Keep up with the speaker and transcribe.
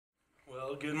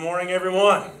Well, good morning,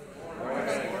 everyone.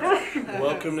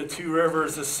 Welcome to Two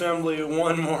Rivers Assembly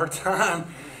one more time.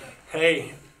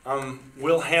 Hey, I'm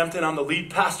Will Hampton. I'm the lead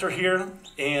pastor here,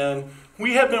 and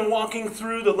we have been walking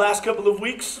through the last couple of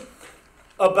weeks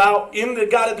in the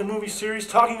God at the Movie series,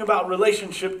 talking about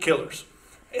relationship killers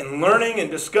and learning and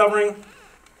discovering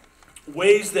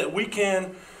ways that we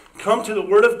can come to the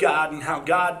Word of God and how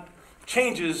God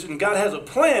changes and God has a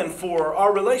plan for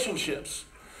our relationships.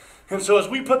 And so as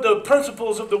we put the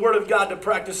principles of the Word of God to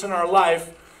practice in our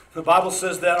life, the Bible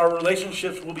says that our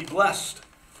relationships will be blessed.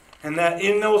 And that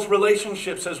in those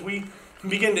relationships, as we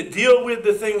begin to deal with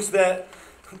the things that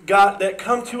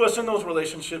come to us in those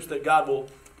relationships, that God will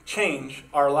change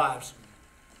our lives.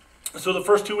 So the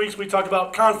first 2 weeks we talked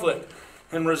about conflict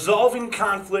and resolving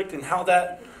conflict, and how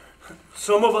that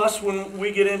some of us, when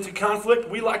we get into conflict,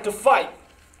 we like to fight.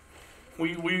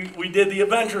 We did the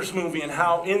Avengers movie, and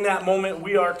how in that moment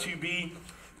we are to be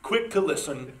quick to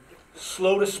listen,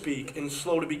 slow to speak, and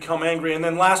slow to become angry. And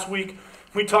then last week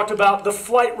we talked about the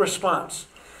flight response.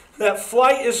 That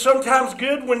flight is sometimes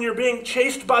good when you're being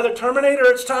chased by the Terminator.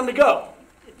 It's time to go,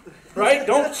 right?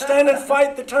 Don't stand and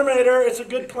fight the Terminator. It's a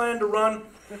good plan to run.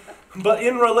 But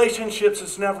in relationships,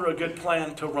 it's never a good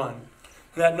plan to run.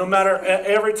 That no matter,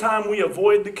 every time we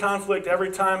avoid the conflict,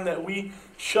 every time that we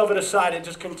shove it aside, it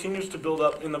just continues to build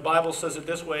up. And the Bible says it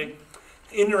this way: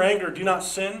 in your anger, do not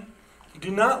sin.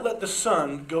 Do not let the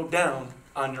sun go down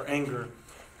on your anger.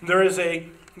 There is a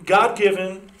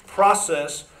God-given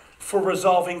process for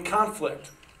resolving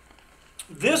conflict.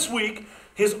 This week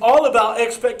is all about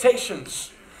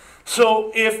expectations.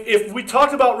 So if we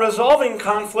talked about resolving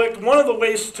conflict, one of the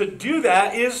ways to do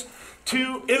that is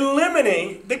to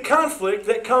eliminate the conflict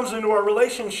that comes into our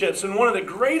relationships. And one of the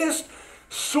greatest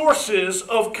sources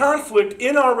of conflict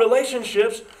in our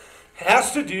relationships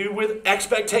has to do with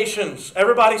expectations.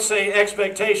 Everybody say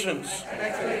expectations.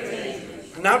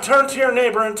 Expectations. Now turn to your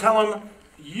neighbor and tell him,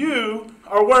 you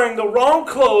are wearing the wrong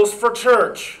clothes for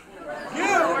church. You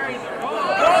are wearing the wrong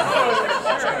clothes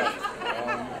for church.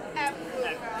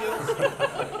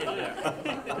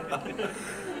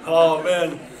 Oh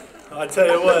man, I tell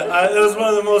you what, that was one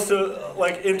of the most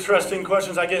interesting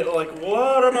questions I get. Like,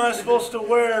 what am I supposed to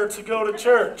wear to go to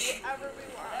church?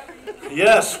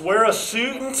 Yes, wear a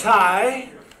suit and tie.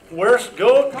 Go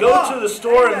to the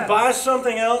store and buy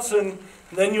something else, and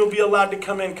then you'll be allowed to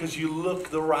come in because you look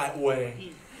the right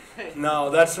way. No,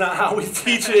 that's not how we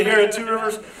teach it here at Two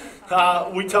Rivers.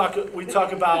 We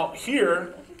talk about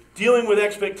here dealing with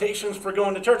expectations for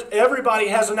going to church. Everybody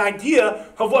has an idea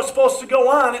of what's supposed to go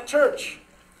on at church.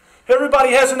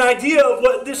 Everybody has an idea of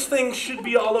what this thing should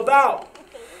be all about.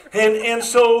 And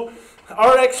so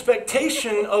our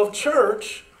expectation of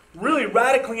church really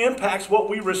radically impacts what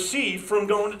we receive from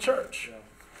going to church.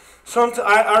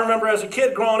 I remember as a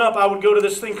kid growing up, I would go to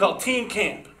this thing called teen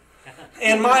camp.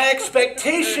 And my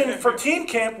expectation for teen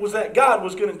camp was that God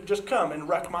was going to just come and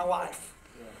wreck my life.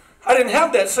 I didn't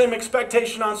have that same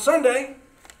expectation on Sunday.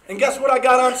 And guess what I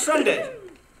got on Sunday?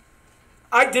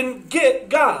 I didn't get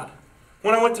God.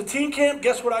 When I went to teen camp,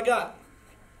 guess what I got?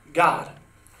 God.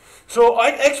 So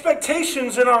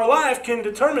expectations in our life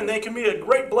they can be a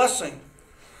great blessing.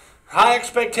 High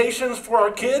expectations for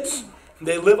our kids,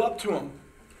 they live up to them.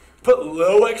 Put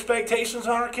low expectations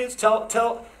on our kids.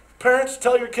 Parents,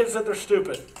 tell your kids that they're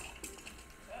stupid.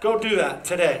 Go do that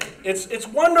today. It's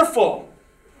wonderful.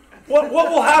 What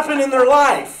will happen in their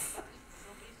life?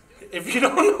 If you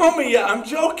don't know me yet, I'm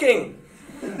joking.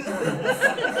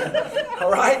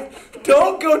 All right?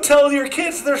 Don't go tell your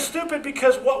kids they're stupid,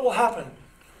 because what will happen?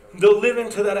 They'll live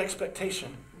into that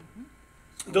expectation.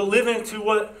 They'll live into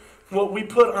what we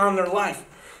put on their life.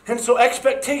 And so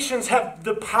expectations have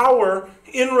the power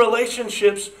in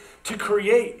relationships to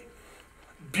create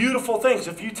beautiful things.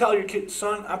 If you tell your kid,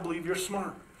 son, I believe you're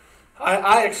smart.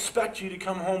 I expect you to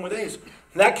come home with A's.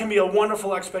 That can be a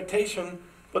wonderful expectation,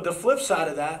 but the flip side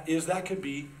of that is that could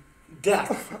be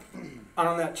death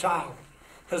on that child.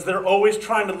 Because they're always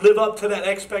trying to live up to that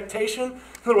expectation.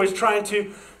 They're always trying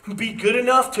to be good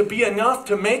enough, to be enough,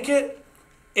 to make it,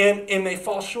 and they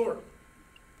fall short.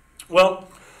 Well,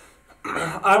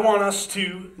 I want us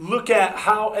to look at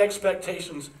how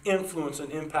expectations influence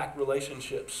and impact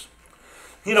relationships.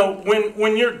 You know,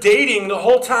 when you're dating, the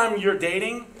whole time you're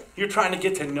dating, you're trying to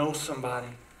get to know somebody.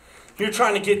 You're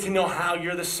trying to get to know how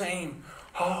you're the same.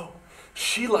 Oh,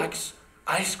 she likes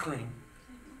ice cream.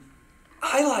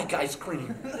 I like ice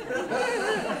cream.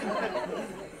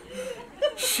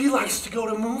 She likes to go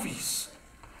to movies.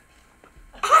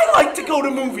 I like to go to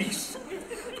movies.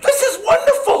 This is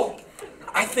wonderful.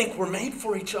 I think we're made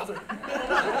for each other.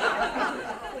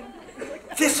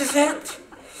 This is it.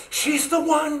 She's the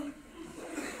one.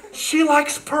 She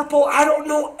likes purple. I don't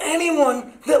know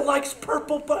anyone that likes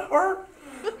purple but her.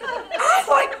 I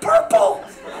like purple.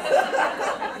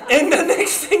 And the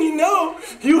next thing you know,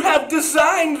 you have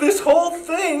designed this whole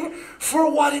thing for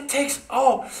what it takes.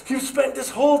 Oh, you've spent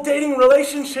this whole dating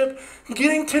relationship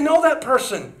getting to know that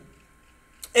person.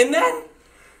 And then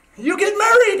you get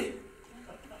married.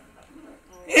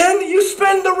 And you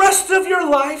spend the rest of your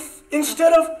life,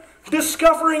 instead of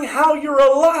discovering how you're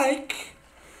alike,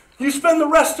 you spend the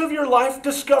rest of your life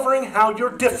discovering how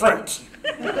you're different.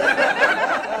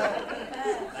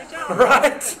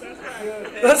 Right?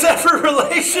 That's every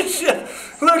relationship.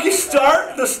 Look, you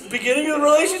start the beginning of the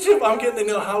relationship, I'm getting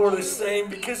to know how we're the same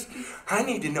because I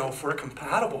need to know if we're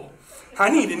compatible. I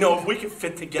need to know if we can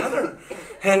fit together.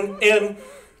 And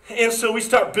so we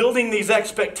start building these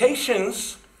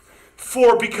expectations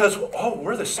because, oh,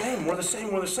 we're the same.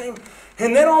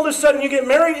 And then all of a sudden you get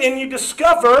married and you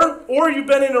discover, or you've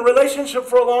been in a relationship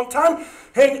for a long time,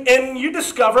 and you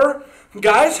discover,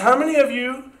 guys, how many of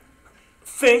you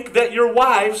think that your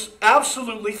wives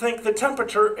absolutely think the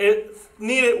temperature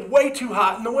need it way too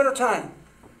hot in the wintertime?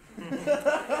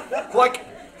 like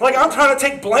I'm trying to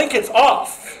take blankets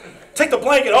off. Take the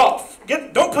blanket off.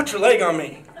 Don't put your leg on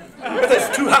me.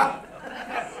 It's too hot.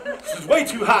 It's way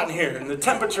too hot in here, and the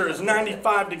temperature is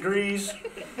 95 degrees,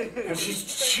 and she's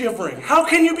shivering. How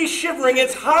can you be shivering?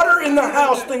 It's hotter in the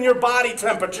house than your body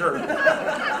temperature.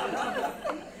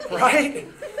 Right?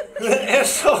 And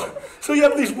so you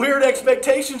have these weird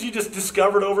expectations you just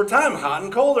discovered over time. Hot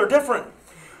and cold are different.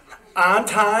 On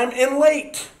time and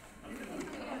late.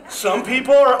 Some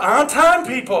people are on time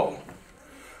people.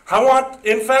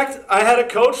 In fact, I had a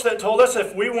coach that told us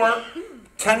if we weren't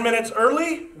 10 minutes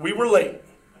early, we were late.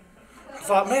 I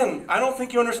thought, man, I don't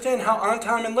think you understand how on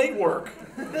time and late work.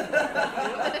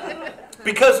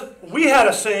 Because we had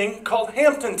a saying called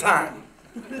Hampton time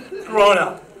growing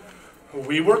up.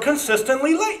 We were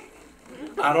consistently late.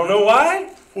 I don't know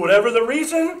why, whatever the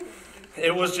reason.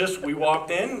 It was just we walked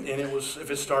in, and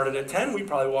if it started at 10, we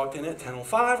probably walked in at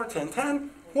 10:05 or 10:10,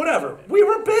 whatever. We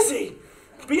were busy,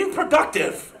 being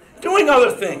productive, doing other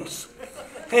things.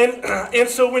 And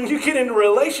so when you get into a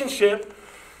relationship,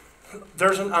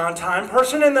 there's an on-time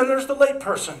person, and then there's the late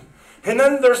person. And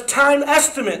then there's time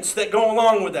estimates that go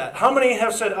along with that. How many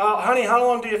have said, oh, honey, how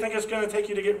long do you think it's going to take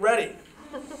you to get ready?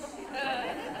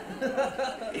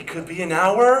 It could be an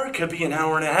hour. It could be an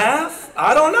hour and a half.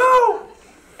 I don't know.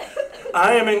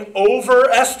 I am an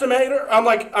overestimator. I'm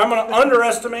going to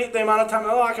underestimate the amount of time.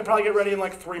 Oh, I could probably get ready in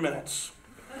like 3 minutes.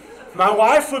 My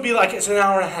wife would be like, it's an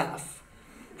hour and a half.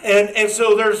 And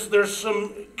so there's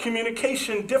some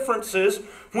communication differences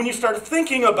when you start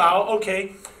thinking about,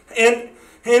 okay, and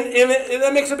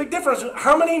that makes a big difference.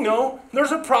 How many know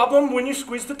there's a problem when you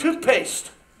squeeze the toothpaste?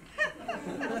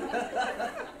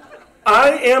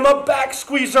 I am a back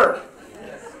squeezer.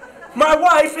 My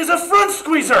wife is a front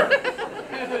squeezer.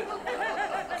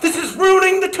 This is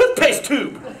ruining the toothpaste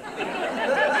tube.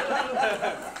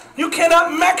 You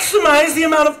cannot maximize the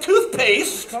amount of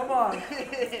toothpaste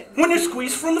when you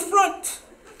squeeze from the front.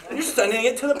 You're sending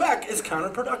it to the back. It's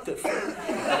counterproductive.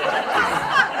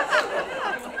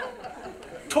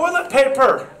 Toilet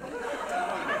paper.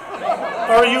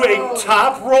 Are you a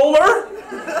top roller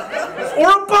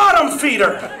or a bottom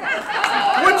feeder?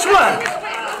 Which one?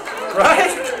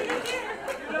 Right?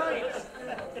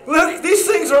 Look, these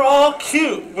things are all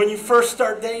cute when you first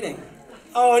start dating.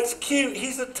 Oh, it's cute.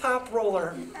 He's a top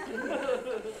roller.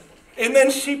 And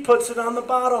then she puts it on the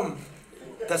bottom.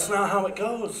 That's not how it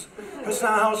goes. That's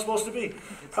not how it's supposed to be.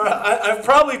 I've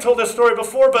probably told this story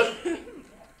before, but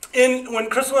when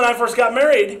Crystal and I first got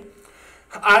married,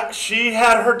 she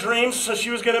had her dreams, so she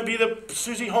was going to be the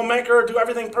Susie homemaker, do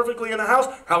everything perfectly in the house.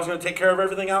 I was going to take care of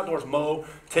everything outdoors, mow,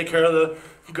 take care of the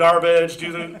garbage,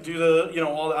 do the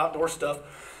all the outdoor stuff.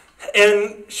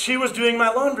 And she was doing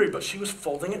my laundry, but she was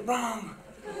folding it wrong.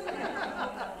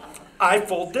 I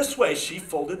fold this way, she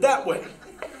folded that way.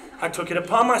 I took it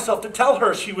upon myself to tell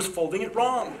her she was folding it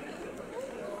wrong.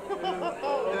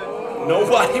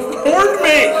 Nobody warned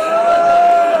me.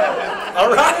 All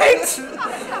right?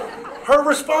 Her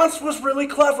response was really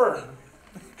clever.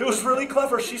 It was really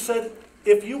clever. She said,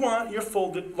 if you want your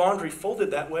laundry folded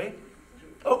that way,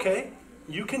 okay,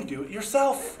 you can do it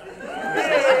yourself.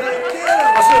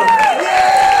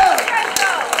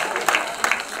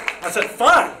 I said,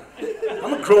 fine.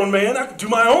 I'm a grown man. I can do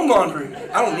my own laundry.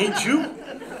 I don't need you.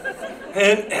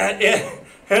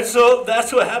 And so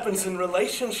that's what happens in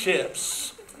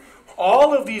relationships.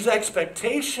 all of these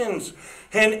expectations.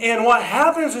 And what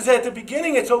happens is at the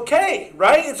beginning, it's okay,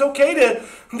 right? It's okay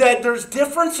that there's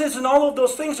differences and all of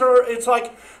those things. It's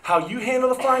like how you handle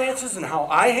the finances and how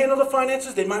I handle the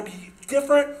finances. They might be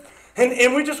different.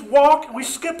 And we just we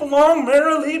skip along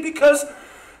merrily because,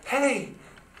 hey,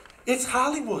 it's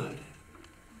Hollywood,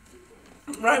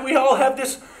 right? We all have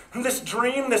this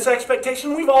dream, this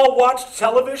expectation. We've all watched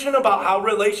television about how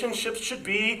relationships should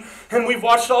be, and we've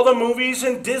watched all the movies,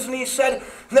 and Disney said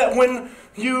that when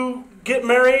you get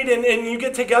married and you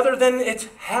get together, then it's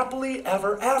happily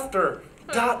ever after, ...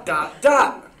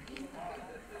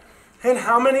 And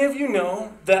how many of you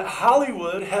know that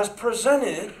Hollywood has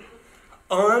presented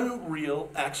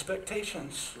unreal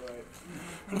expectations?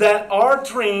 That our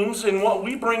dreams and what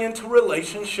we bring into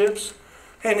relationships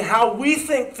and how we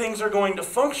think things are going to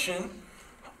function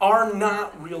are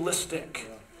not realistic.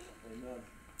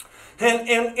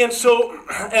 And so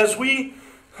as we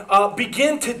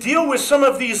begin to deal with some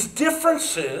of these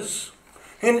differences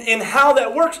in how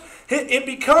that works, it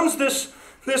becomes this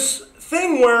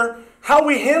thing where how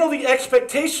we handle the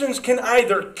expectations can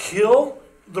either kill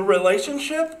the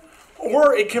relationship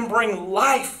or it can bring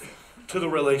life to the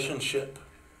relationship.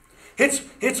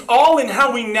 It's all in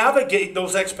how we navigate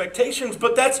those expectations,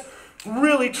 but that's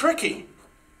really tricky.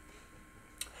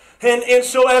 And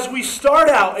so as we start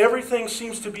out, everything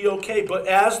seems to be okay, but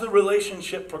as the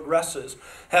relationship progresses,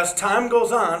 as time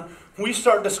goes on, we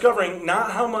start discovering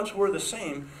not how much we're the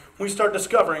same, we start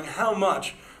discovering how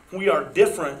much we are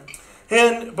different.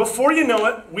 And before you know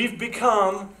it, we've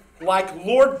become like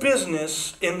Lord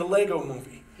Business in the Lego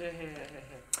movie.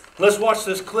 Let's watch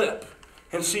this clip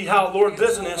and see how Lord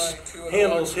Business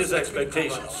handles his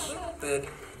expectations. A bit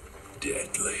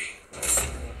deadly.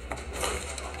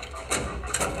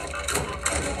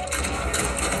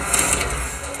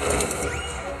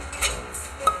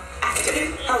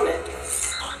 Activate helmet.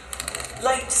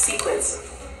 Light sequence.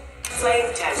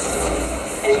 Flame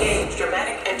test. Engage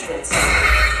dramatic entrance.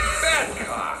 Bad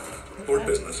cop. Lord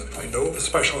Business, I know the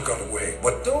special got away,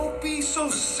 but Don't be so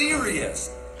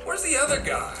serious. Where's the other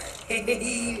guy?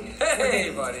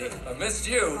 Hey, buddy. I missed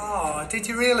you. oh, did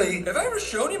you really? Have I ever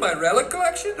shown you my relic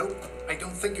collection? Nope, I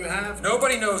don't think you have.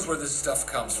 Nobody knows where this stuff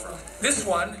comes from. This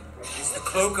one is the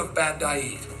Cloak of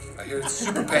Bad-Da'id. I hear it's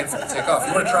super painful to take off.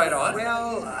 You want to try it on?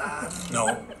 Well,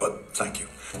 no, but thank you.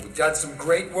 We've done some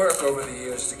great work over the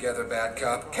years together, Bad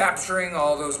Cop. Capturing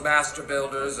all those master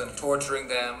builders and torturing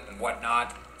them and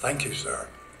whatnot. Thank you, sir.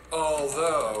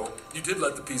 Although, you did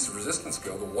let the piece of resistance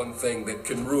go, the one thing that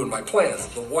can ruin my plans,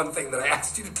 the one thing that I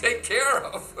asked you to take care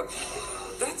of.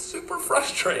 That's super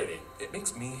frustrating. It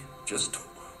makes me just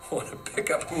want to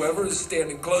pick up whoever is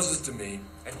standing closest to me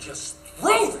and just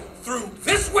throw them through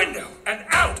this window and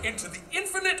out into the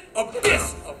infinite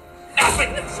abyss of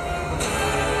nothingness.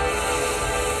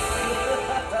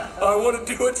 I want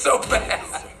to do it so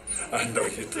bad. I know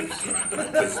you do,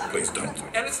 sir. Please don't.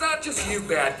 And it's not just you,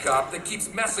 Bad Cop, that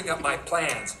keeps messing up my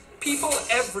plans. People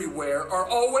everywhere are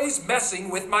always messing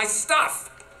with my stuff.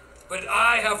 But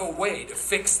I have a way to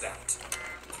fix that.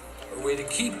 A way to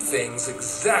keep things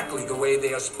exactly the way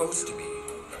they are supposed to be.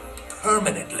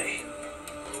 Permanently.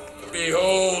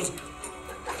 Behold,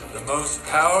 the most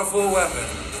powerful weapon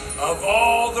of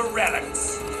all the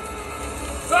relics.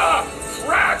 The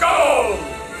Kragle!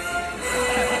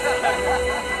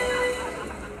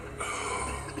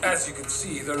 As you can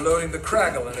see, they're loading the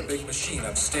Kragle in a big machine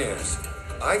upstairs.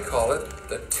 I call it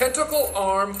the Tentacle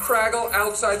Arm Kragle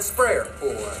Outside Sprayer,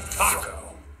 or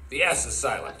TACO. The S is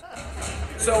silent.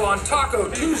 So on Taco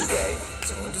Tuesday,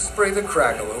 it's going to spray the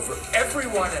Kragle over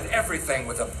everyone and everything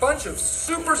with a bunch of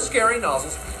super scary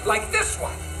nozzles like this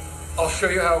one. I'll show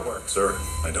you how it works. Sir,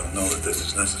 I don't know that this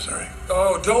is necessary.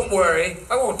 Oh, don't worry.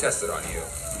 I won't test it on you.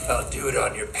 I'll do it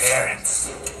on your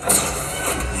parents.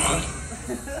 What?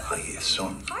 Hi,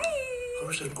 son. Hi.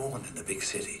 How's it going in the big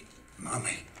city?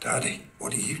 Mommy, Daddy,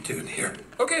 what are you doing here?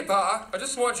 Okay, Pa, I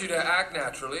just want you to act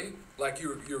naturally, like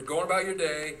you're going about your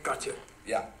day. Gotcha.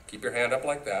 Yeah, keep your hand up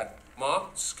like that. Ma,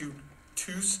 scoot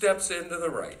 2 steps into the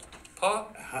right. Pa,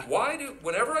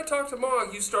 whenever I talk to Ma,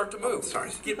 you start to move.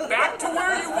 Sorry. Get back to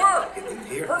where you were.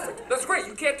 Here. Perfect. That's great.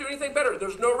 You can't do anything better.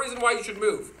 There's no reason why you should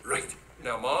move. Right.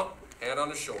 Now, Ma, hand on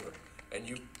his shoulder. And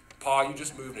you, Pa, you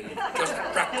just moved and you just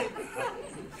wrecked it.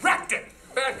 Wrecked it!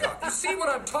 Bad Cop, you see what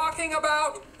I'm talking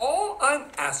about? All I'm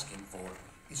asking for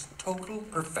is total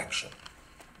perfection.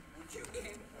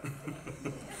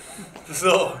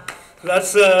 So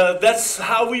that's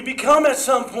how we become at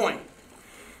some point.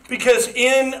 Because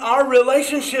in our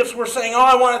relationships, we're saying, oh,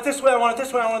 I want it this way, I want it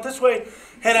this way, I want it this way.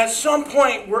 And at some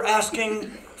point, we're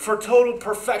asking for total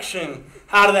perfection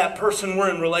out of that person we're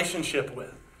in relationship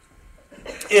with.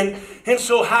 And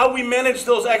so how we manage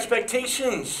those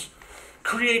expectations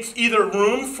creates either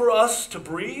room for us to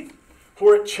breathe,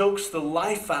 or it chokes the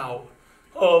life out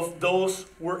of those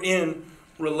we're in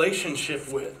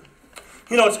relationship with.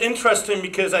 You know, it's interesting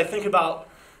because I think about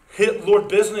Lord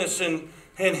Business and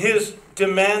his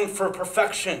demand for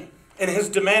perfection and his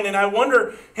demand, and I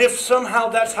wonder if somehow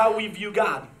that's how we view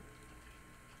God.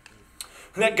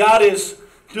 And that God is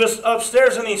just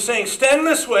upstairs and he's saying, stand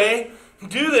this way,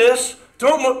 do this,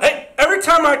 don't move. Hey, every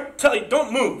time I tell you,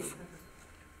 don't move.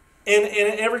 And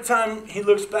every time he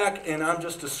looks back and I'm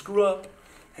just a screw up,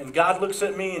 and God looks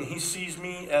at me and he sees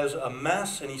me as a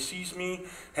mess, and he sees me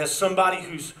as somebody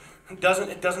who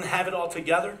doesn't have it all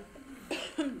together.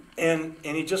 And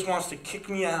he just wants to kick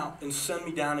me out and send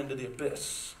me down into the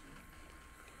abyss.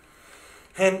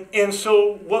 And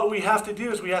so what we have to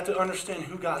do is we have to understand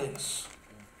who God is.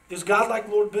 Is God like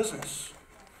Lord Business?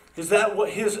 Is that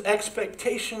what his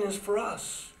expectation is for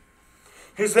us?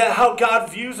 Is that how God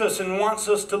views us and wants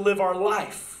us to live our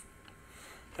life?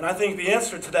 And I think the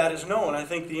answer to that is no. And I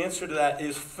think the answer to that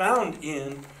is found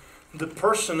in the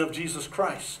person of Jesus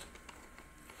Christ.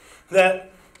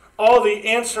 That all the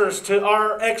answers to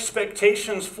our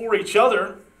expectations for each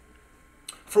other,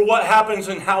 for what happens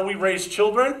in how we raise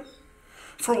children,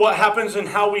 for what happens in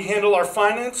how we handle our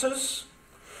finances,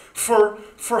 for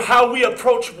how we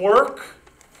approach work,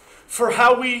 for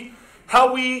how we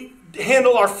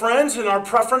handle our friends and our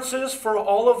preferences, for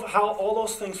all of how all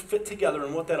those things fit together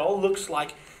and what that all looks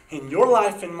like in your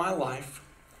life and my life,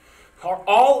 are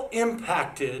all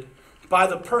impacted by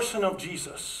the person of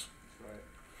Jesus.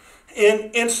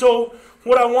 Right. And so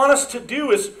what I want us to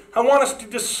do is I want us to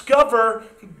discover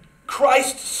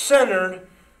Christ-centered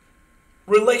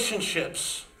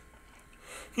relationships.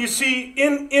 You see,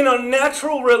 in a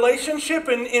natural relationship,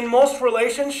 and in most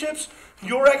relationships,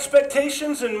 your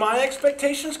expectations and my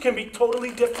expectations can be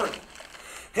totally different.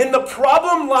 And the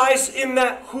problem lies in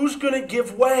that who's going to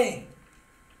give way?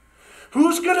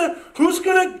 Who's going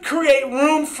to create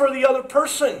room for the other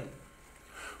person?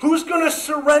 Who's going to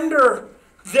surrender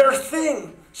their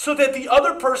thing so that the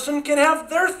other person can have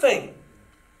their thing?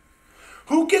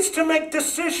 Who gets to make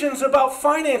decisions about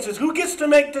finances? Who gets to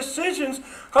make decisions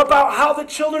about how the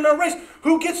children are raised?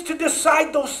 Who gets to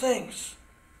decide those things?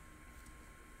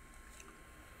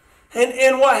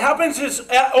 And what happens is,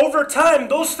 over time,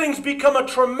 those things become a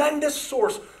tremendous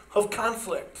source of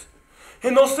conflict.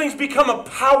 And those things become a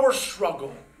power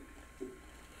struggle.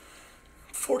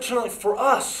 Fortunately for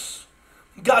us,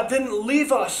 God didn't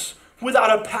leave us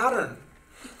without a pattern.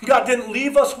 God didn't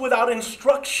leave us without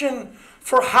instruction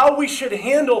for how we should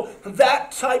handle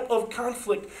that type of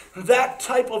conflict, that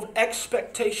type of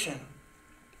expectation.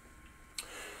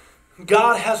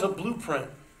 God has a blueprint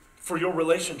for your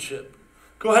relationship.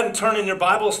 Go ahead and turn in your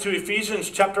Bibles to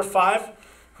Ephesians chapter 5,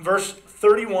 verse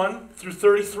 31 through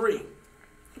 33.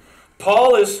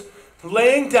 Paul is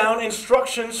laying down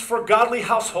instructions for godly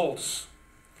households.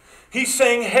 He's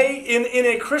saying, hey, in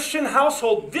a Christian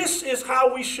household, this is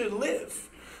how we should live.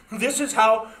 This is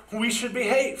how we should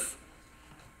behave.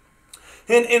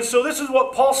 And so this is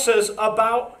what Paul says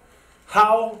about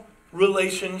how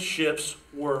relationships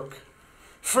work.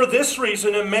 For this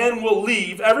reason, a man will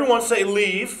leave. Everyone say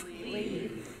leave.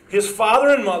 His father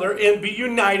and mother, and be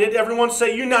united. Everyone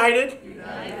say united.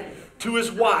 To his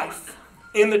wife.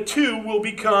 And the two will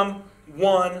become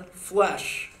one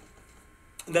flesh.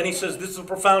 And then he says, this is a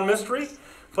profound mystery,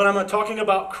 but I'm talking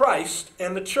about Christ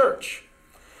and the church.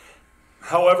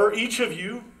 However, each of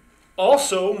you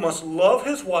also must love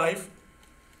his wife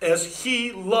as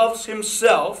he loves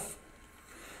himself,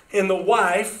 and the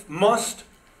wife must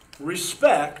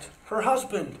respect her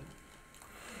husband.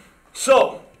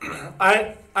 So,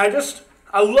 I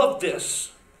love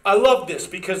this. I love this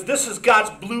because this is God's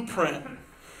blueprint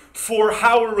for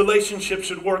how a relationship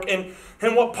should work.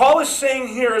 And what Paul is saying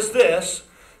here is this.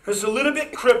 It's a little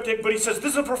bit cryptic, but he says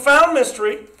this is a profound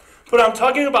mystery, but I'm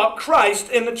talking about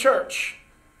Christ and the church.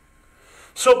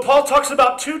 So Paul talks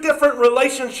about two different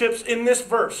relationships in this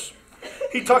verse.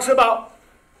 He talks about,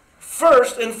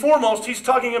 first and foremost, he's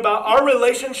talking about our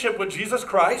relationship with Jesus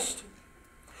Christ.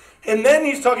 And then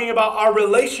he's talking about our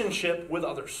relationship with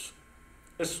others.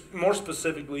 It's more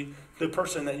specifically, the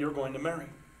person that you're going to marry.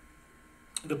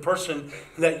 The person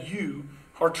that you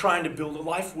are trying to build a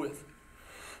life with.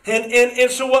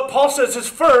 And so what Paul says is,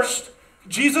 first,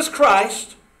 Jesus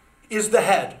Christ is the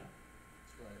head.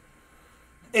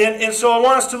 And so I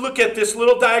want us to look at this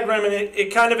little diagram, and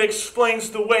it kind of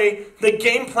explains the way, the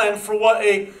game plan for what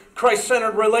a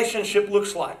Christ-centered relationship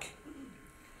looks like.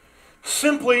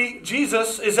 Simply,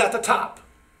 Jesus is at the top.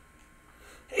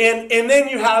 And then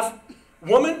you have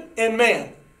woman and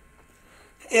man.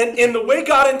 in the way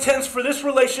God intends for this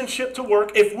relationship to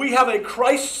work, if we have a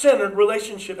Christ-centered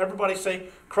relationship, everybody say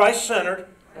Christ-centered,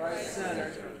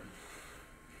 Christ-centered,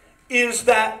 is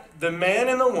that the man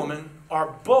and the woman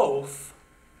are both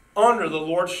under the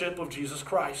lordship of Jesus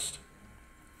Christ.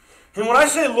 And when I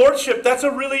say lordship, that's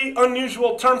a really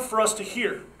unusual term for us to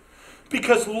hear.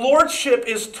 Because lordship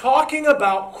is talking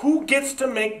about who gets to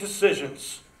make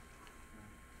decisions.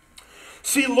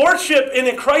 See, lordship in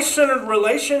a Christ-centered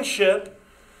relationship,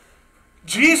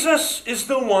 Jesus is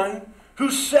the one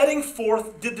who's setting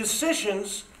forth the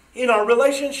decisions in our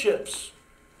relationships.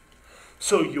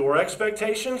 So your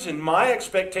expectations and my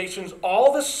expectations all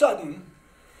of a sudden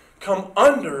come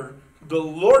under the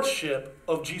lordship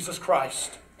of Jesus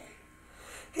Christ.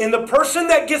 And the person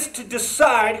that gets to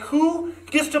decide who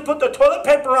gets to put the toilet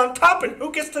paper on top and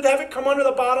who gets to have it come under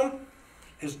the bottom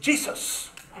is Jesus.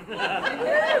 He'll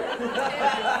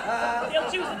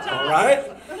choose the top. All right?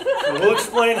 So we'll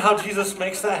explain how Jesus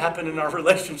makes that happen in our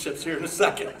relationships here in a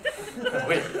second.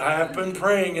 Wait, I have been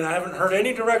praying and I haven't heard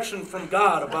any direction from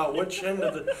God about which end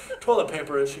of the toilet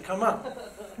paper it should come out.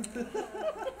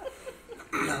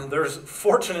 There's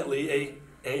fortunately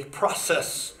a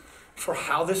process for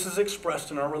how this is expressed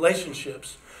in our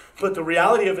relationships. But the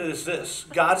reality of it is this: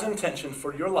 God's intention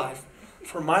for your life,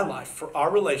 for my life, for our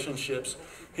relationships,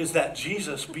 is that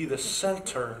Jesus be the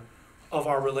center of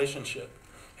our relationship.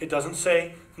 It doesn't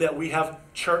say that we have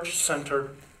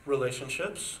church-centered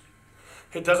relationships.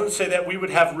 It doesn't say that we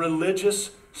would have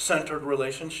religious-centered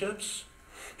relationships.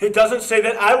 It doesn't say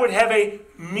that I would have a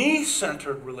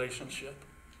me-centered relationship.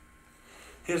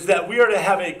 It is that we are to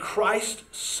have a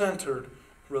Christ-centered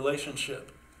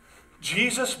relationship.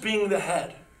 Jesus being the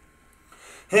head.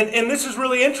 And this is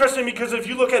really interesting because if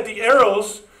you look at the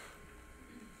arrows,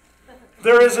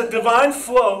 there is a divine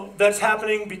flow that's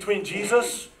happening between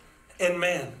Jesus and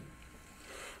man.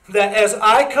 That as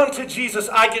I come to Jesus,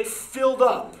 I get filled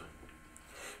up.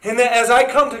 And that as I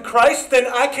come to Christ, then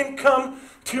I can come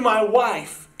to my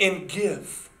wife and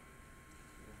give.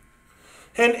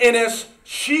 And as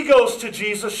she goes to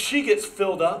Jesus, she gets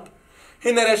filled up.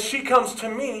 And that as she comes to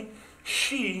me,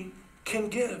 she can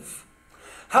give.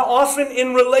 How often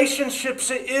in relationships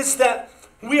it is that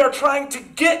we are trying to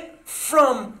get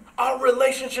from our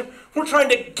relationship. We're trying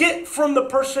to get from the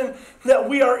person that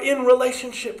we are in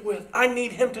relationship with. I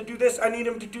need him to do this. I need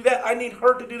him to do that. I need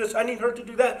her to do this. I need her to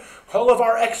do that. All of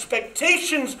our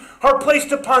expectations are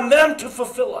placed upon them to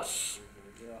fulfill us.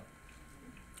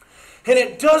 And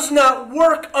it does not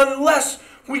work unless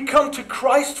we come to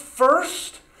Christ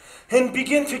first and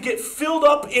begin to get filled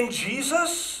up in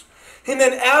Jesus. And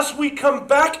then as we come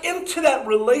back into that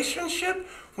relationship,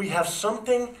 we have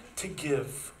something to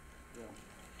give.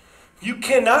 You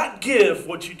cannot give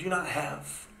what you do not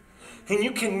have. And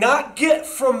you cannot get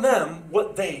from them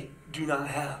what they do not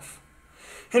have.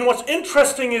 And what's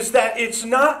interesting is that it's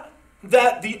not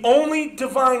that the only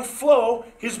divine flow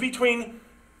is between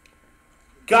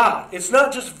God. It's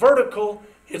not just vertical,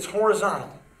 it's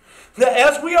horizontal. That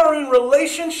as we are in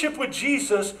relationship with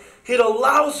Jesus, it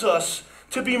allows us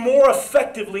to be more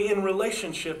effectively in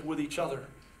relationship with each other.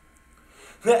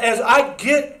 That as I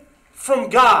get from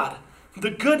God the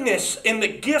goodness and the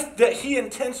gift that He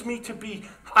intends me to be,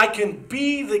 I can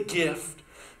be the gift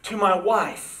to my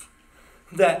wife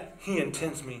that He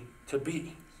intends me to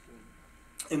be.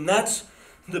 And that's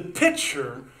the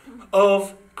picture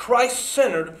of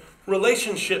Christ-centered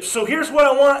relationships. So here's what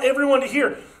I want everyone to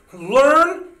hear.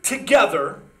 Learn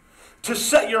together to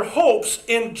set your hopes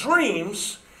and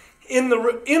dreams in the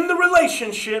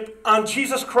relationship on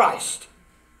Jesus Christ.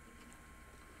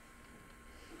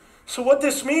 So what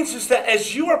this means is that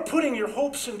as you are putting your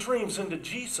hopes and dreams into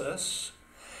Jesus,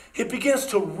 it begins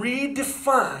to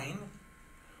redefine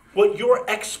what your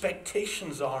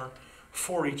expectations are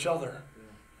for each other.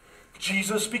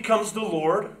 Jesus becomes the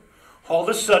Lord. All of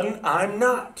a sudden, I'm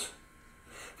not.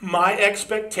 My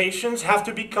expectations have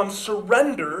to become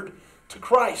surrendered to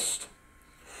Christ.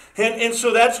 And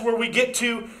so that's where we get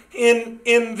to in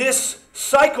this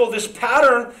cycle, this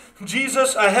pattern.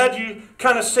 Jesus, I had you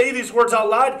kind of say these words out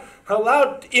loud.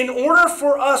 In order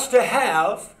for us to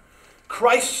have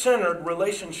Christ-centered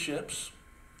relationships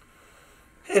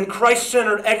and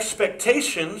Christ-centered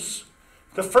expectations,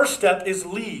 the first step is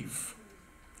leave.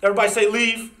 Everybody say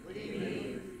leave.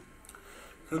 Leave.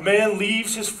 The man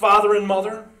leaves his father and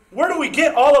mother. Where do we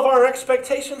get all of our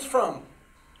expectations from?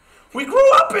 We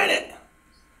grew up in it.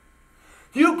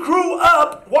 You grew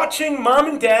up watching mom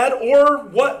and dad, or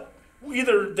what,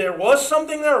 either there was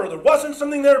something there or there wasn't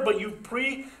something there, but you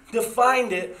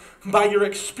predefined it by your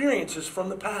experiences from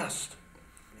the past.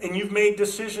 and you've made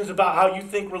decisions about how you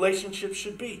think relationships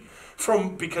should be.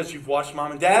 Because you've watched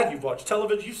mom and dad, you've watched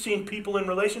television, you've seen people in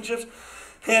relationships.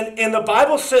 And the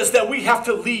Bible says that we have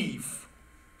to leave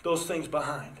those things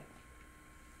behind.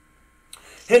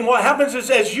 And what happens is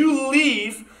as you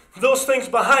leave those things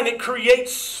behind, it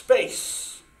creates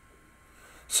space.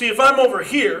 See, if I'm over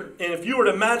here, and if you were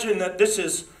to imagine that this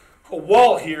is a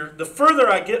wall here, the further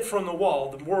I get from the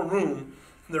wall, the more room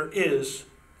there is,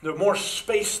 the more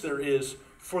space there is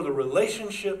for the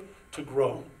relationship to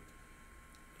grow.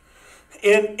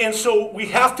 And so we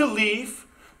have to leave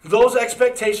those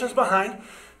expectations behind,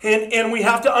 and we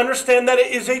have to understand that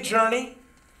it is a journey.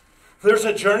 There's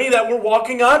a journey that we're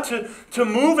walking on to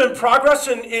move and progress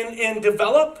and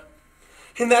develop.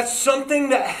 And that's something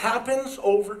that happens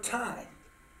over time.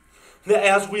 That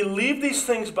as we leave these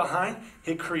things behind,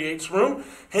 it creates room.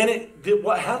 And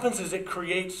what happens is it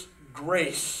creates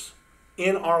grace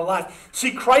in our life.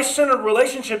 See, Christ-centered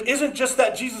relationship isn't just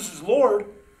that Jesus is Lord,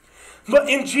 but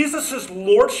in Jesus'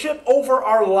 lordship over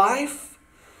our life,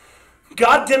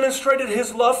 God demonstrated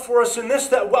his love for us in this,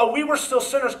 that while we were still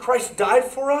sinners, Christ died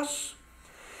for us.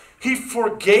 He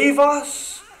forgave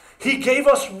us. He gave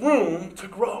us room to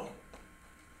grow.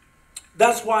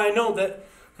 That's why I know that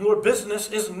your business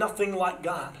is nothing like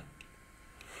God.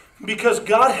 Because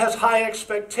God has high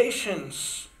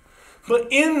expectations. But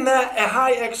in that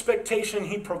high expectation,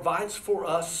 he provides for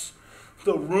us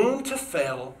the room to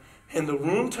fail and the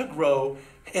room to grow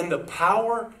and the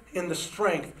power and the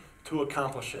strength to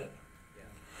accomplish it.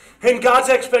 And God's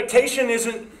expectation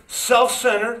isn't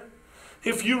self-centered.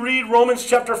 If you read Romans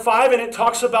chapter 5 and it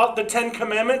talks about the 10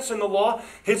 commandments and the law,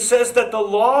 it says that the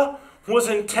law was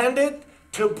intended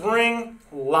to bring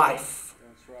life.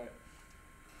 That's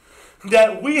right.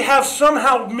 That we have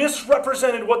somehow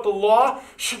misrepresented what the law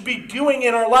should be doing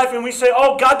in our life, and we say,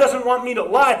 oh, God doesn't want me to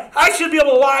lie. I should be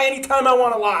able to lie anytime I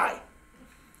want to lie.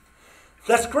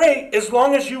 That's great as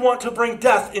long as you want to bring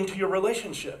death into your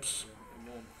relationships.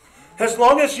 As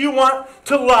long as you want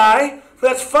to lie,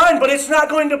 that's fine, but it's not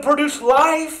going to produce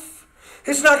life.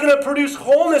 It's not going to produce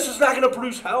wholeness. It's not going to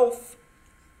produce health.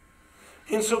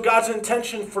 And so God's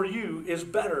intention for you is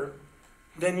better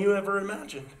than you ever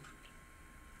imagined.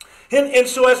 And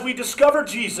so as we discover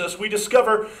Jesus, we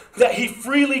discover that he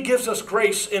freely gives us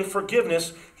grace and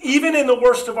forgiveness, even in the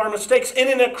worst of our mistakes. And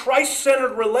in a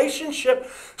Christ-centered relationship,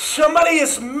 somebody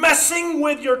is messing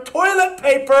with your toilet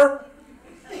paper,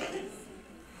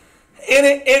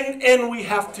 and we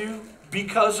have to,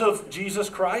 because of Jesus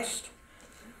Christ,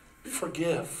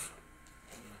 forgive.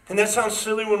 And that sounds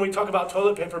silly when we talk about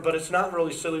toilet paper, but it's not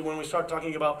really silly when we start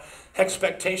talking about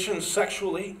expectations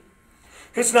sexually.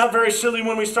 It's not very silly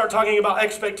when we start talking about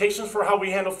expectations for how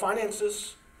we handle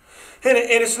finances. And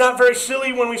it's not very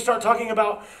silly when we start talking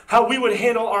about how we would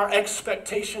handle our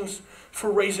expectations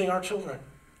for raising our children.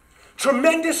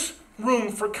 Tremendous room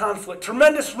for conflict,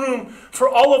 tremendous room for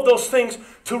all of those things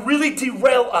to really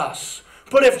derail us.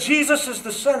 But if Jesus is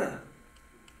the center,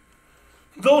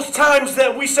 those times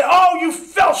that we say, oh, you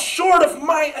fell short of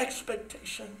my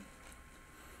expectation,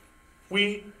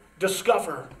 we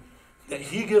discover that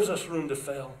he gives us room to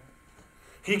fail.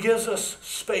 He gives us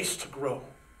space to grow.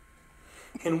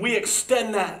 And we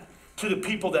extend that to the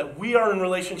people that we are in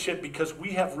relationship because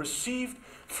we have received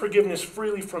forgiveness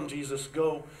freely from Jesus.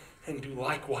 Go and do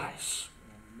likewise.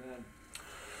 Amen.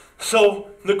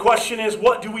 So the question is,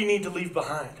 what do we need to leave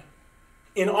behind?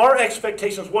 In our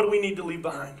expectations, what do we need to leave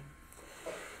behind?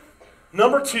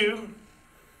 Number 2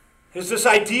 is this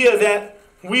idea that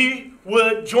we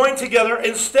would join together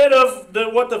instead of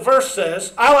what the verse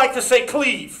says. I like to say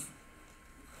cleave.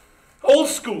 Old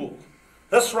school.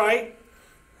 That's right.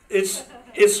 It's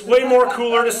way more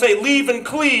cooler to say leave and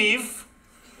cleave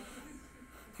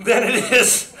than it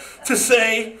is to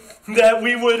say that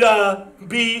we would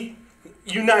be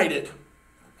united.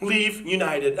 Leave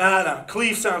united. No,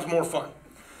 cleave sounds more fun.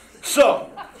 So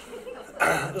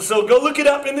go look it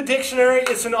up in the dictionary.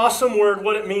 It's an awesome word.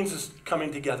 What it means is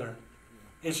coming together.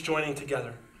 It's joining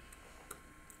together.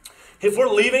 If we're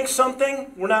leaving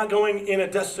something, we're not going in a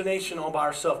destination all by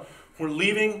ourselves. We're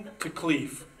leaving to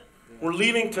cleave. We're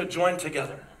leaving to join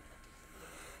together.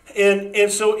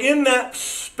 And so in that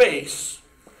space,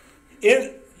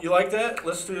 you like that?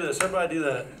 Let's do this. Everybody do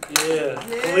that. Yeah.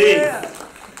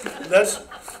 Cleave.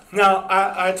 Now,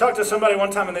 I talked to somebody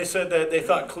one time and they said that they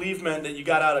thought cleave meant that you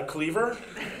got out a cleaver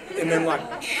and then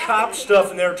like chop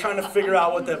stuff, and they were trying to figure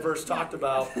out what that verse talked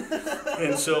about.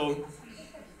 And so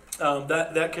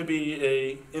that could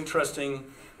be an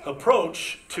interesting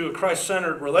approach to a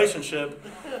Christ-centered relationship.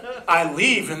 I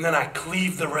leave and then I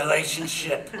cleave the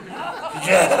relationship.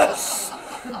 Yes.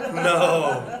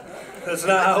 No. That's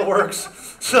not how it works.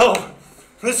 So,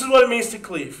 this is what it means to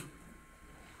cleave.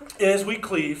 And as we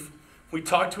cleave, we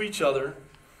talk to each other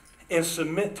and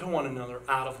submit to one another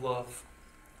out of love.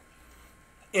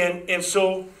 And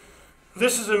so,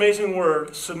 this is an amazing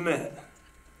word, submit.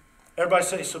 Everybody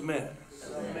say submit.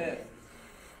 Submit.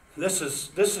 This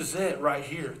is it right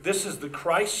here. This is the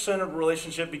Christ-centered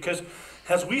relationship, because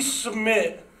as we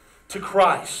submit to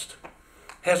Christ,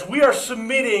 as we are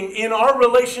submitting in our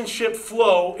relationship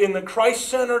flow, in the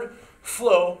Christ-centered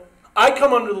flow, I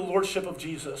come under the lordship of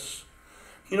Jesus.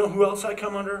 You know who else I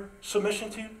come under submission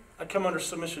to? I come under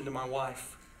submission to my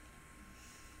wife.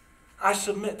 I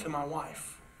submit to my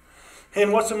wife.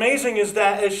 And what's amazing is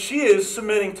that as she is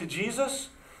submitting to Jesus,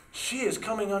 she is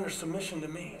coming under submission to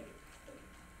me.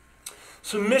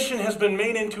 Submission has been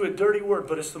made into a dirty word,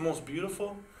 but it's the most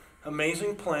beautiful,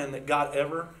 amazing plan that God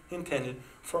ever intended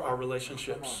for our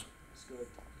relationships.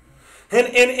 That's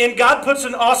good. And God puts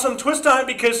an awesome twist on it,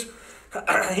 because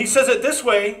he says it this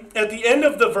way at the end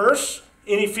of the verse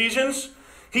in Ephesians.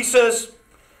 He says,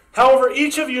 however,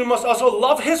 each of you must also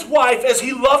love his wife as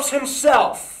he loves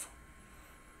himself.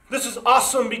 This is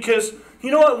awesome, because you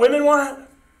know what women want?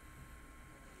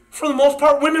 For the most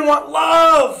part, women want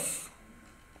love.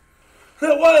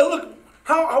 Look,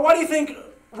 why do you think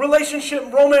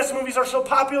relationship romance movies are so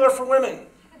popular for women?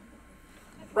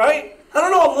 Right? I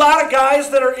don't know a lot of guys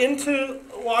that are into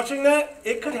watching that.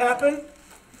 It could happen.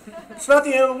 It's not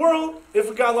the end of the world.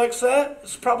 If a guy likes that,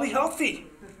 it's probably healthy.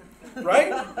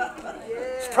 Right?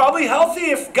 It's probably healthy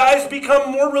if guys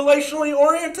become more relationally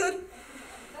oriented.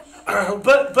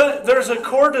 But there's a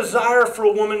core desire for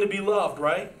a woman to be loved,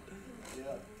 right?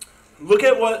 Look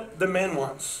at what the man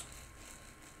wants.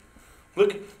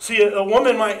 See, a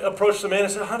woman might approach the man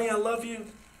and say, honey, I love you.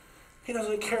 He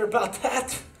doesn't care about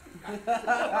that.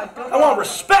 I want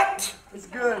respect. It's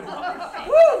good.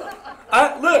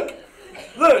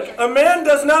 Look, a man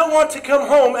does not want to come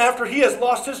home after he has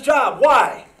lost his job.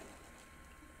 Why?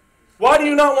 Why do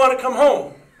you not want to come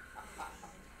home?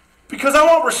 Because I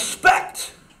want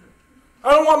respect.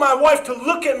 I don't want my wife to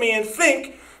look at me and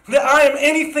think that I am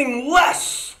anything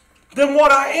less than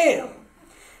what I am.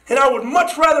 And I would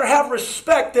much rather have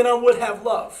respect than I would have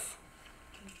love.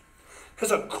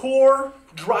 It's a core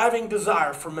driving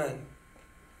desire for men.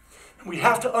 And we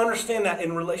have to understand that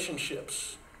in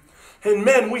relationships. And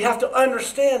men, we have to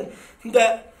understand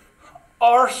that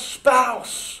our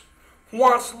spouse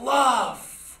wants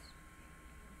love.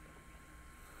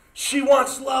 She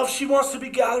wants love. She wants to be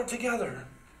gathered together.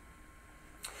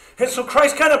 And so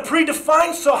Christ kind of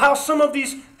predefines how some of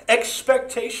these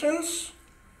expectations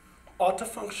ought to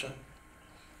function.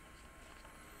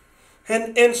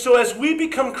 And so as we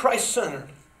become Christ-centered,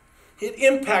 it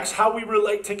impacts how we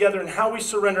relate together and how we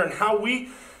surrender and how we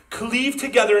cleave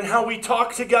together and how we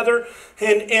talk together.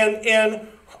 And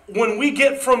when we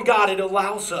get from God, it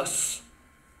allows us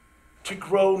to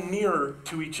grow nearer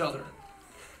to each other.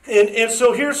 And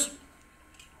so here's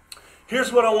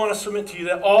what I want to submit to you,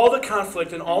 that all the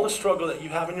conflict and all the struggle that you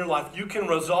have in your life, you can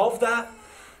resolve that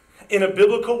in a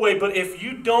biblical way. But if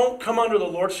you don't come under the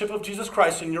lordship of Jesus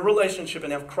Christ in your relationship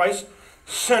and have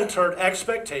Christ-centered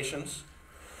expectations,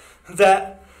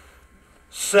 that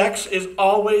sex is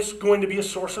always going to be a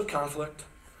source of conflict.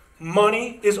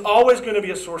 Money is always going to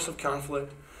be a source of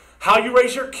conflict. How you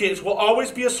raise your kids will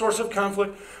always be a source of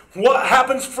conflict. What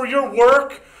happens for your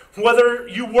work, whether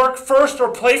you work first or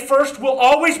play first, will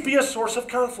always be a source of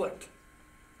conflict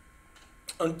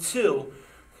until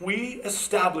we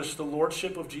establish the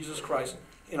lordship of Jesus Christ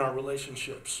in our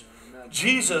relationships. Amen.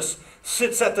 Jesus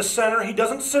sits at the center. He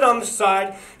doesn't sit on the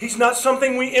side. He's not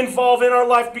something we involve in our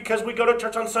life because we go to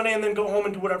church on Sunday and then go home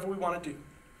and do whatever we want to do.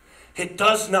 It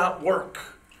does not work.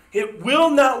 It will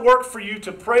not work for you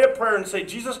to pray a prayer and say,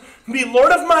 Jesus, be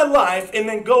Lord of my life, and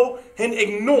then go and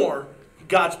ignore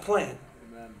God's plan.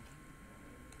 Amen.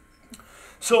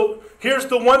 So here's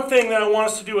the one thing that I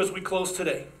want us to do as we close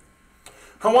today.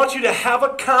 I want you to have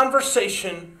a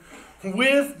conversation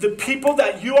with the people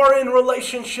that you are in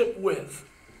relationship with.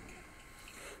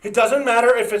 It doesn't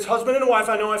matter if it's husband and wife.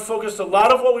 I know I focused a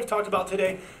lot of what we've talked about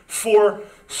today for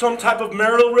some type of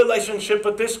marital relationship,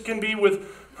 but this can be with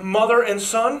mother and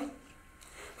son.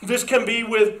 This can be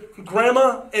with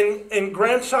grandma and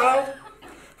grandchild.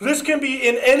 This can be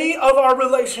in any of our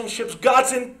relationships.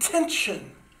 God's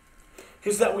intention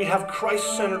is that we have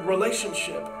Christ-centered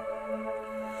relationship.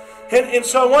 And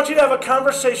so I want you to have a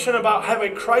conversation about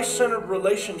having a Christ-centered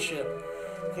relationship.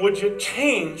 Would you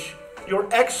change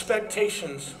your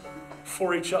expectations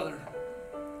for each other?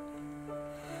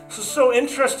 This is so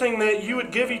interesting that you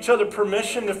would give each other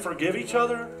permission to forgive each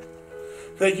other.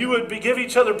 That you would give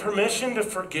each other permission to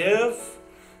forgive.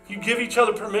 you give each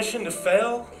other permission to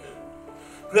fail.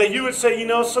 That you would say, you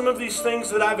know, some of these things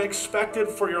that I've expected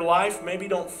for your life maybe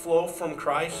don't flow from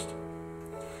Christ.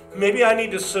 Maybe I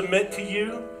need to submit to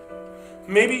you.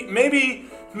 Maybe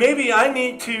I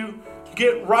need to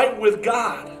get right with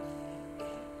God.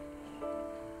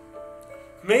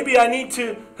 Maybe I need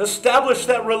to establish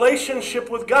that relationship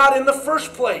with God in the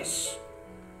first place.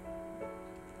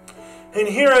 And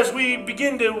here, as we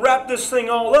begin to wrap this thing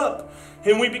all up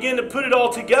and we begin to put it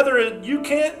all together, you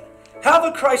can't have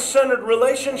a Christ-centered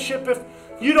relationship if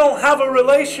you don't have a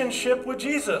relationship with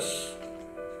Jesus.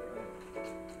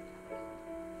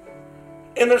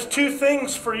 And there's two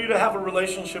things for you to have a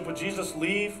relationship with Jesus.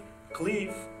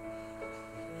 Cleave.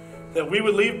 That we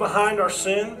would leave behind our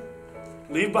sin.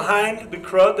 Leave behind the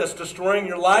crud that's destroying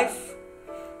your life.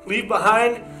 Leave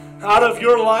behind out of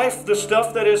your life the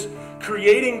stuff that is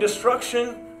creating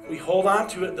destruction. We hold on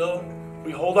to it though.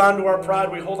 We hold on to our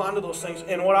pride. We hold on to those things.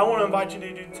 And what I want to invite you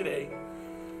to do today,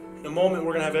 in a moment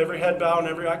we're going to have every head bowed and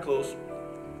every eye closed.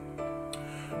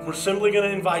 We're simply going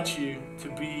to invite you to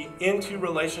be into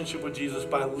relationship with Jesus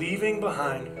by leaving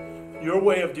behind your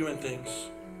way of doing things.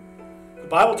 The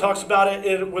Bible talks about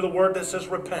it with a word that says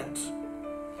repent.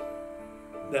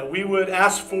 That we would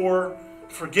ask for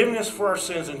forgiveness for our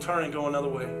sins and turn and go another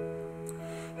way.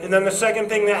 And then the second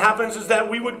thing that happens is that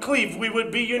we would cleave. We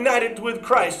would be united with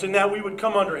Christ and that we would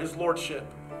come under His Lordship.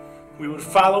 We would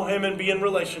follow Him and be in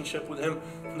relationship with Him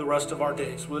for the rest of our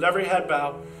days. With every head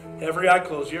bowed, every eye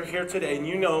closed, you're here today and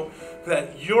you know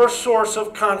that your source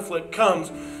of conflict comes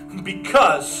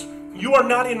because you are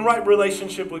not in right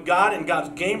relationship with God, and God's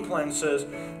game plan says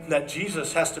that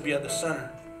Jesus has to be at the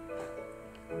center.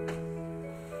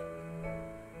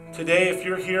 Today, if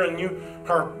you're here and you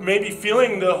are maybe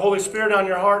feeling the Holy Spirit on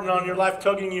your heart and on your life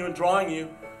tugging you and drawing you,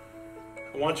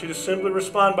 I want you to simply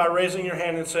respond by raising your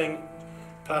hand and saying,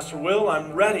 Pastor Will,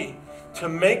 I'm ready to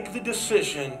make the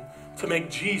decision to make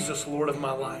Jesus Lord of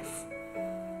my life.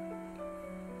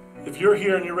 If you're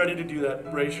here and you're ready to do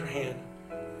that, raise your hand.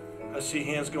 I see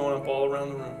hands going up all around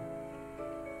the room.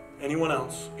 Anyone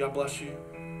else? God bless you.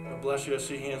 God bless you. I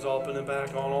see hands all up in the back,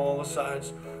 on all the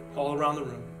sides, all around the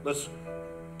room. Let's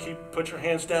put your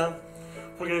hands down.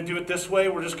 We're going to do it this way.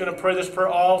 We're just going to pray this prayer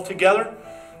all together.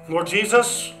 Lord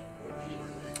Jesus,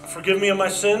 forgive me of my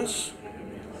sins.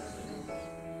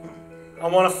 I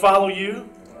want to follow you.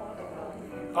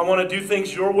 I want to do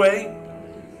things your way.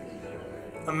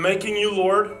 I'm making you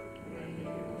Lord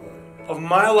of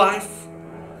my life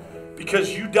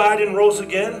because you died and rose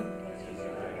again.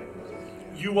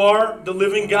 You are the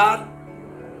living God.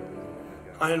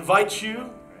 I invite you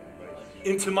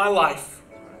into my life.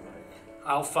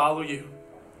 I'll follow you.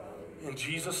 In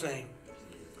Jesus' name,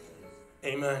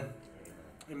 amen.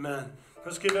 Amen.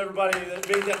 Let's give everybody that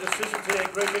made that decision today a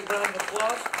great big round of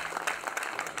applause.